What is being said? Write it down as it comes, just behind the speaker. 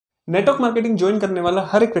Network marketing join करने वाला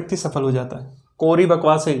हर एक व्यक्ति सफल हो जाता है। कोरी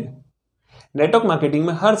बकवास है ये। नेटवर्क मार्केटिंग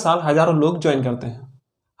में हर साल हजारों लोग ज्वाइन करते हैं।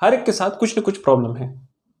 हर एक के साथ कुछ न कुछ प्रॉब्लम है।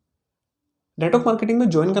 नेटवर्क मार्केटिंग में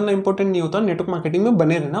ज्वाइन करना इंपॉर्टेंट नहीं होता, नेटवर्क मार्केटिंग में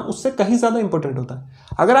बने रहना उससे कहीं ज्यादा इंपॉर्टेंट होता है।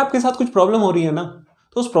 अगर आपके साथ कुछ प्रॉब्लम हो रही है ना,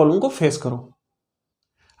 तो उस प्रॉब्लम को फेस करो।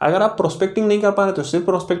 अगर आप प्रोस्पेक्टिंग नहीं कर पा रहे तो सिर्फ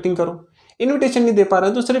प्रोस्पेक्टिंग करो। इन्विटेशन नहीं दे पा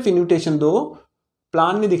रहे तो सिर्फ इन्विटेशन दो।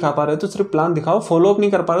 प्लान नहीं दिखा पा रहे तो सिर्फ प्लान दिखाओ। फॉलोअप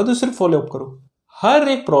नहीं कर पा रहे तो सिर्फ फॉलोअप करो। हर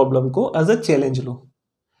एक प्रॉब्लम को एज अ चैलेंज लो।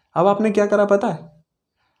 अब आपने क्या करा पता है?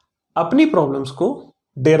 अपनी प्रॉब्लम्स को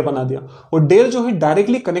डेयर बना दिया। और डेयर जो है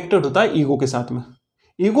डायरेक्टली कनेक्टेड होता है ईगो के साथ में।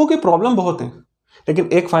 ईगो की प्रॉब्लम बहुत है, लेकिन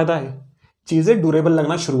एक फायदा है, चीजें ड्यूरेबल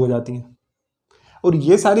लगना शुरू हो जाती हैं। और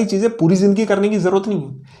ये सारी चीजें पूरी जिंदगी करने की जरूरत नहीं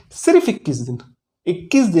है, सिर्फ 21 दिन।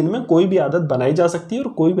 21 दिन में कोई भी आदत बनाई जा सकती है और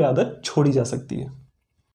कोई भी आदत छोड़ी जा सकती है।